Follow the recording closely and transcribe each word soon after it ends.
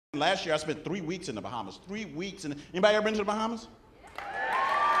Last year, I spent 3 weeks in the Bahamas. 3 weeks in. Anybody ever been to the Bahamas?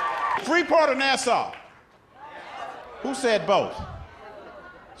 Freeport or Nassau? Who said both?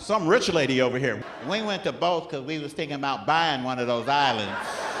 Some rich lady over here. We went to both because we was thinking about buying one of those islands.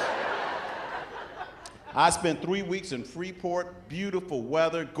 I spent 3 weeks in Freeport, beautiful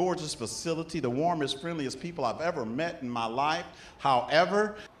weather, gorgeous facility, the warmest, friendliest people I've ever met in my life.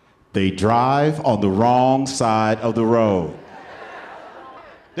 However, they drive on the wrong side of the road.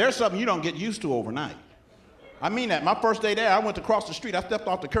 There's something you don't get used to overnight. I mean that. My first day there, I went to cross the street. I stepped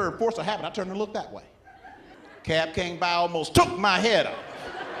off the curb. Force of habit, I turned and looked that way. Cab came by, almost took my head off.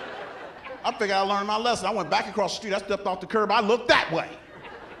 I figured I learned my lesson. I went back across the street. I stepped off the curb. I looked that way.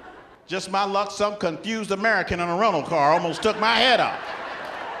 Just my luck, some confused American in a rental car almost took my head off.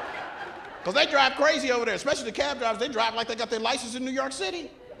 Because they drive crazy over there, especially the cab drivers. They drive like they got their license in New York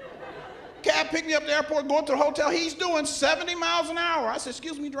City. Cab picked me up at the airport, going to the hotel. He's doing 70 miles an hour. I said,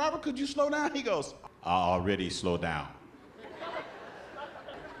 "Excuse me, driver, could you slow down?" He goes, "I already slowed down."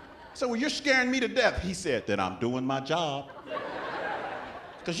 So, "Well, you're scaring me to death." He said, "Then I'm doing my job."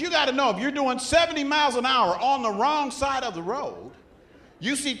 Because you got to know, if you're doing 70 miles an hour on the wrong side of the road,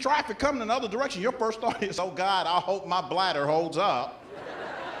 you see traffic coming in the other direction, your first thought is, "Oh God, I hope my bladder holds up."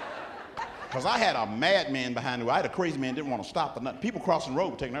 Because I had a madman behind me. I had a crazy man, didn't want to stop for nothing. People crossing the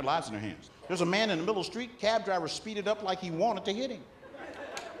road were taking their lives in their hands. There's a man in the middle of the street, cab driver speeded up like he wanted to hit him.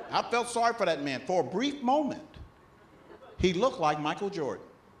 I felt sorry for that man. For a brief moment, he looked like Michael Jordan.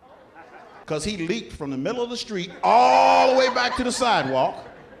 Because he leaped from the middle of the street all the way back to the sidewalk.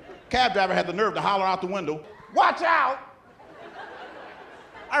 Cab driver had the nerve to holler out the window, "Watch out!"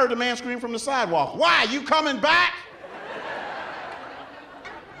 I heard the man scream from the sidewalk, "Why, you coming back?"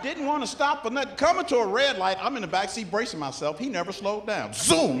 Didn't want to stop for nothing. Coming to a red light, I'm in the back seat bracing myself. He never slowed down.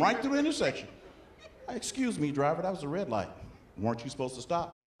 Zoom, right through the intersection. "Excuse me, driver, that was a red light. Weren't you supposed to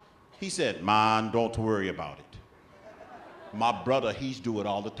stop?" He said, "Man, don't worry about it. My brother, he's do it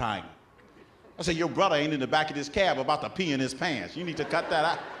all the time." I said, "Your brother ain't in the back of this cab about to pee in his pants. You need to cut that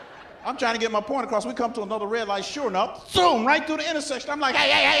out." I'm trying to get my point across. We come to another red light. Sure enough, zoom, right through the intersection. I'm like,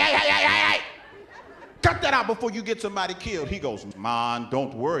 "Hey. Cut that out before you get somebody killed." He goes, "Man,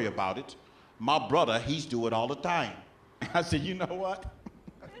 don't worry about it. My brother, he's do it all the time." I said, "You know what?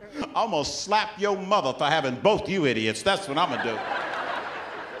 I'm gonna slap your mother for having both you idiots. That's what I'm gonna do."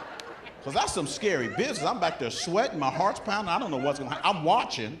 Because that's some scary business. I'm back there sweating, my heart's pounding. I don't know what's gonna happen. I'm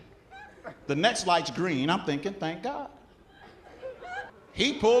watching. The next light's green. I'm thinking, thank God.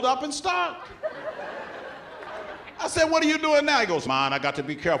 He pulled up and stopped. I said, "What are you doing now?" He goes, "Man, I got to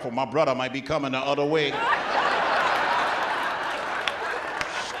be careful. My brother might be coming the other way."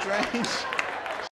 Strange.